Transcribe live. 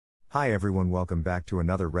Hi everyone, welcome back to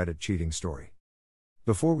another Reddit cheating story.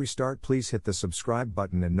 Before we start, please hit the subscribe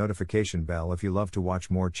button and notification bell if you love to watch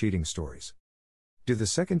more cheating stories. Do the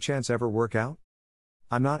second chance ever work out?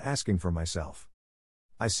 I'm not asking for myself.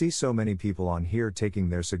 I see so many people on here taking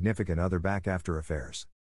their significant other back after affairs.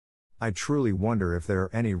 I truly wonder if there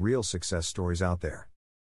are any real success stories out there.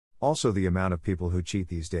 Also, the amount of people who cheat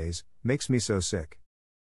these days makes me so sick.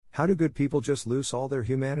 How do good people just lose all their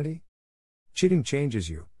humanity? Cheating changes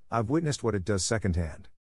you. I've witnessed what it does secondhand.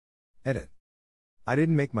 Edit. I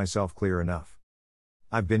didn't make myself clear enough.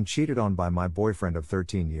 I've been cheated on by my boyfriend of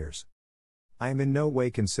 13 years. I am in no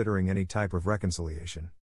way considering any type of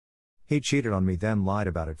reconciliation. He cheated on me, then lied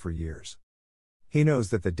about it for years. He knows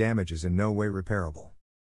that the damage is in no way repairable.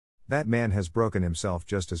 That man has broken himself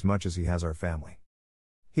just as much as he has our family.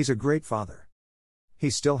 He's a great father. He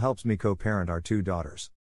still helps me co-parent our 2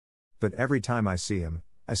 daughters. But every time I see him,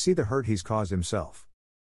 I see the hurt he's caused himself.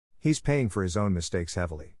 He's paying for his own mistakes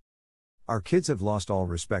heavily. Our kids have lost all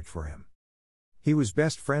respect for him. He was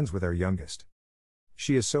best friends with our youngest.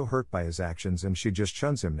 She is so hurt by his actions and she just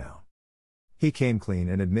shuns him now. He came clean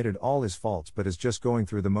and admitted all his faults but is just going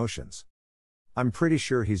through the motions. I'm pretty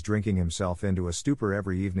sure he's drinking himself into a stupor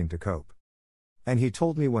every evening to cope. And he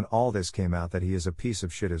told me when all this came out that he is a piece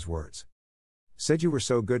of shit, his words. Said you were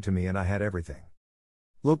so good to me and I had everything.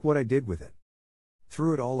 Look what I did with it.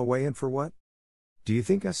 Threw it all away, and for what? Do you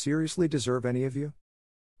think I seriously deserve any of you?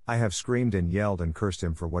 I have screamed and yelled and cursed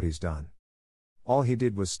him for what he's done. All he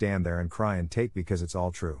did was stand there and cry and take because it's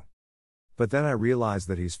all true. But then I realized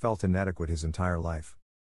that he's felt inadequate his entire life.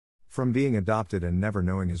 From being adopted and never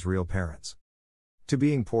knowing his real parents. To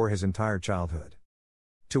being poor his entire childhood.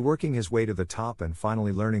 To working his way to the top and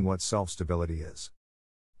finally learning what self-stability is.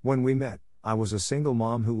 When we met, I was a single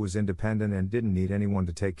mom who was independent and didn't need anyone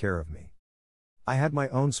to take care of me. I had my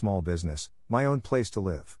own small business, my own place to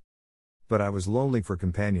live. But I was lonely for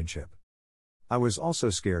companionship. I was also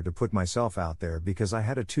scared to put myself out there because I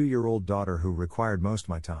had a 2-year-old daughter who required most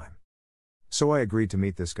my time. So I agreed to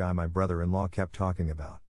meet this guy my brother-in-law kept talking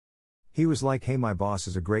about. He was like, hey, my boss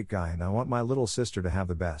is a great guy and I want my little sister to have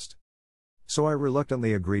the best. So I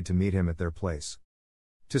reluctantly agreed to meet him at their place.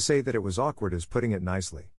 To say that it was awkward is putting it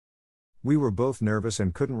nicely. We were both nervous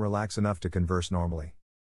and couldn't relax enough to converse normally.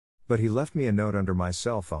 But he left me a note under my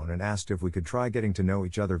cell phone and asked if we could try getting to know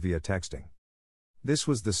each other via texting. This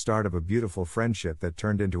was the start of a beautiful friendship that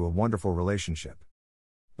turned into a wonderful relationship.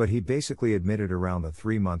 But he basically admitted around the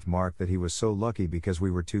 3-month mark that he was so lucky because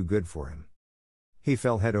we were too good for him. He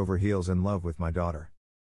fell head over heels in love with my daughter.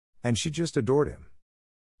 And she just adored him.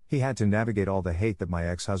 He had to navigate all the hate that my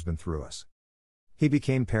ex-husband threw us. He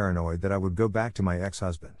became paranoid that I would go back to my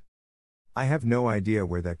ex-husband. I have no idea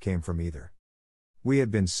where that came from either. We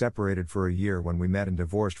had been separated for a year when we met and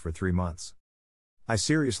divorced for 3 months. I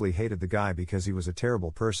seriously hated the guy because he was a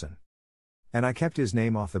terrible person. And I kept his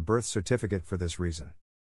name off the birth certificate for this reason.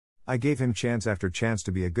 I gave him chance after chance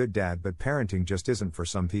to be a good dad, but parenting just isn't for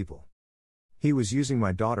some people. He was using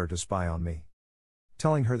my daughter to spy on me.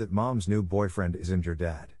 Telling her that mom's new boyfriend isn't your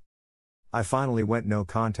dad. I finally went no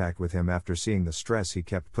contact with him after seeing the stress he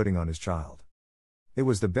kept putting on his child. It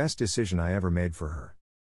was the best decision I ever made for her.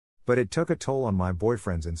 But it took a toll on my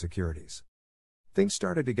boyfriend's insecurities. Things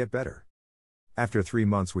started to get better. After 3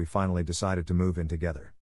 months we finally decided to move in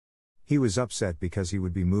together. He was upset because he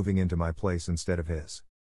would be moving into my place instead of his.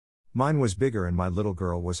 Mine was bigger and my little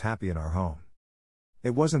girl was happy in our home.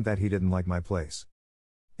 It wasn't that he didn't like my place.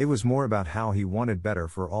 It was more about how he wanted better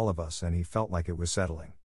for all of us and he felt like it was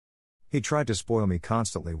settling. He tried to spoil me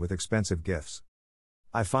constantly with expensive gifts.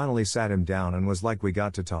 I finally sat him down and was like, we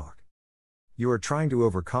got to talk. You are trying to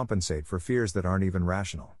overcompensate for fears that aren't even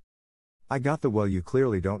rational. I got the, well, you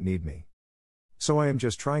clearly don't need me. So I am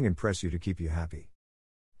just trying to impress you to keep you happy.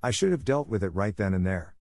 I should have dealt with it right then and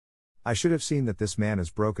there. I should have seen that this man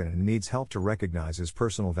is broken and needs help to recognize his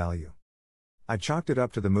personal value. I chalked it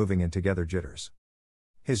up to the moving in together jitters.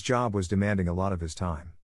 His job was demanding a lot of his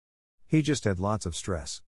time. He just had lots of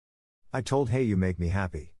stress. I told, hey, you make me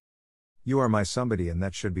happy. You are my somebody and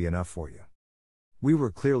that should be enough for you. We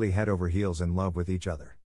were clearly head over heels in love with each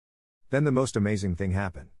other. Then the most amazing thing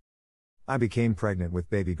happened. I became pregnant with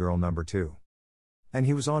baby girl number 2. And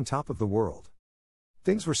he was on top of the world.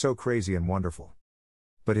 Things were so crazy and wonderful.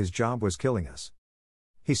 But his job was killing us.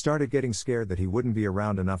 He started getting scared that he wouldn't be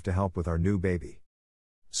around enough to help with our new baby.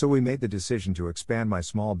 So we made the decision to expand my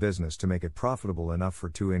small business to make it profitable enough for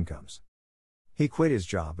 2 incomes. He quit his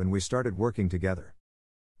job and we started working together.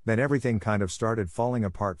 Then everything kind of started falling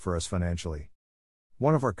apart for us financially.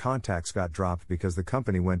 One of our contacts got dropped because the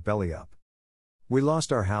company went belly up. We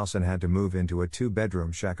lost our house and had to move into a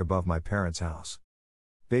 2-bedroom shack above my parents' house.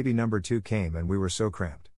 Baby number 2 came and we were so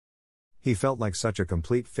cramped. He felt like such a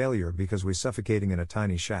complete failure because we suffocating in a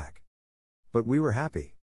tiny shack. But we were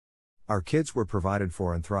happy. Our kids were provided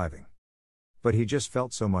for and thriving. But he just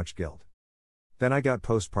felt so much guilt. Then I got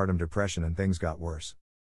postpartum depression and things got worse.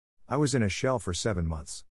 I was in a shell for 7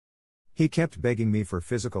 months. He kept begging me for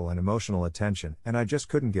physical and emotional attention, and I just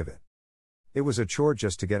couldn't give it. It was a chore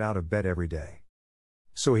just to get out of bed every day.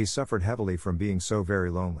 So he suffered heavily from being so very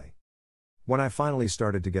lonely. When I finally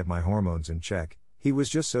started to get my hormones in check, he was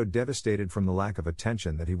just so devastated from the lack of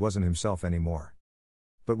attention that he wasn't himself anymore.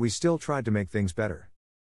 But we still tried to make things better.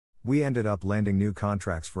 We ended up landing new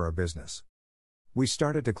contracts for our business. We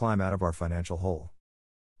started to climb out of our financial hole.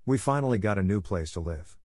 We finally got a new place to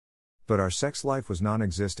live. But our sex life was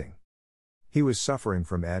non-existing. He was suffering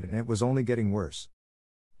from ED and it was only getting worse.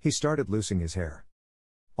 He started losing his hair.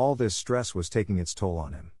 All this stress was taking its toll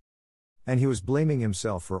on him. And he was blaming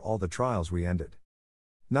himself for all the trials we ended.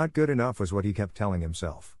 Not good enough was what he kept telling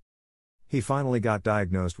himself. He finally got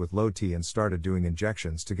diagnosed with low T and started doing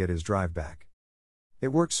injections to get his drive back. It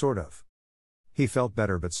worked sort of. He felt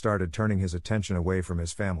better but started turning his attention away from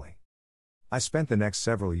his family. I spent the next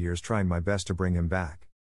several years trying my best to bring him back.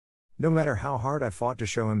 No matter how hard I fought to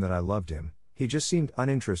show him that I loved him, he just seemed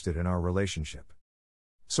uninterested in our relationship.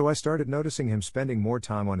 So I started noticing him spending more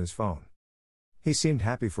time on his phone. He seemed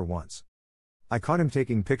happy for once. I caught him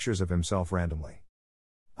taking pictures of himself randomly.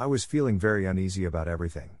 I was feeling very uneasy about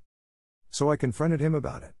everything. So I confronted him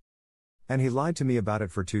about it. And he lied to me about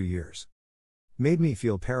it for 2 years. Made me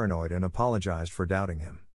feel paranoid and apologized for doubting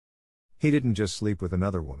him. He didn't just sleep with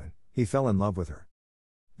another woman, he fell in love with her.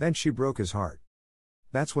 Then she broke his heart.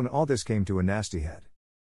 That's when all this came to a nasty head.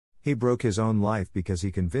 He broke his own life because he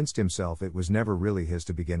convinced himself it was never really his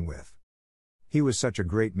to begin with. He was such a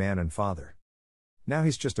great man and father. Now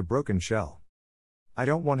he's just a broken shell. I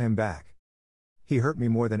don't want him back. He hurt me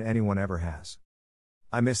more than anyone ever has.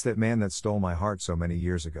 I miss that man that stole my heart so many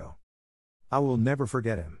years ago. I will never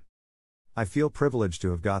forget him. I feel privileged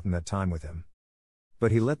to have gotten that time with him.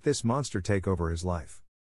 But he let this monster take over his life.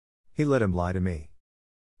 He let him lie to me.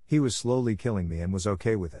 He was slowly killing me and was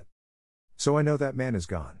okay with it. So I know that man is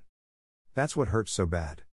gone. That's what hurts so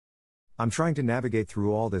bad. I'm trying to navigate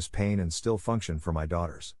through all this pain and still function for my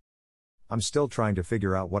daughters. I'm still trying to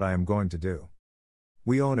figure out what I am going to do.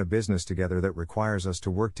 We own a business together that requires us to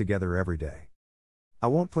work together every day. I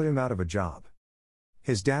won't put him out of a job.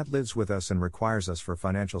 His dad lives with us and requires us for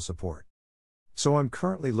financial support. So I'm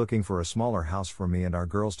currently looking for a smaller house for me and our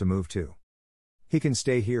girls to move to. He can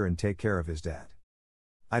stay here and take care of his dad.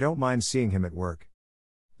 I don't mind seeing him at work.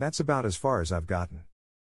 That's about as far as I've gotten.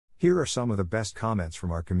 Here are some of the best comments from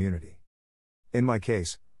our community. In my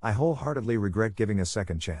case, I wholeheartedly regret giving a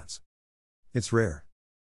second chance. It's rare.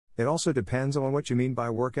 It also depends on what you mean by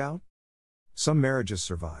workout. Some marriages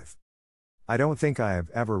survive. I don't think I have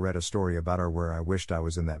ever read a story about her where I wished I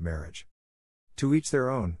was in that marriage. To each their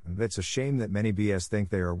own, it's a shame that many BS think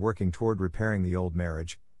they are working toward repairing the old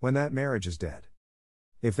marriage, when that marriage is dead.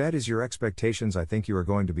 If that is your expectations, I think you are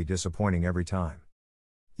going to be disappointing every time.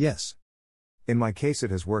 Yes. In my case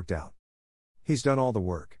it has worked out. He's done all the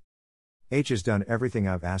work. H has done everything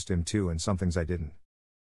I've asked him to and some things I didn't.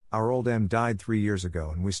 Our old M died 3 years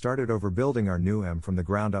ago and we started over building our new M from the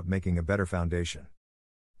ground up, making a better foundation.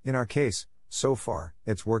 In our case, so far,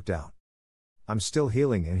 it's worked out. I'm still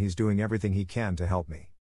healing and he's doing everything he can to help me.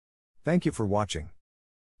 Thank you for watching.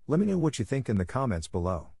 Let me know what you think in the comments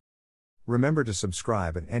below. Remember to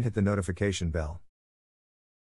subscribe and hit the notification bell.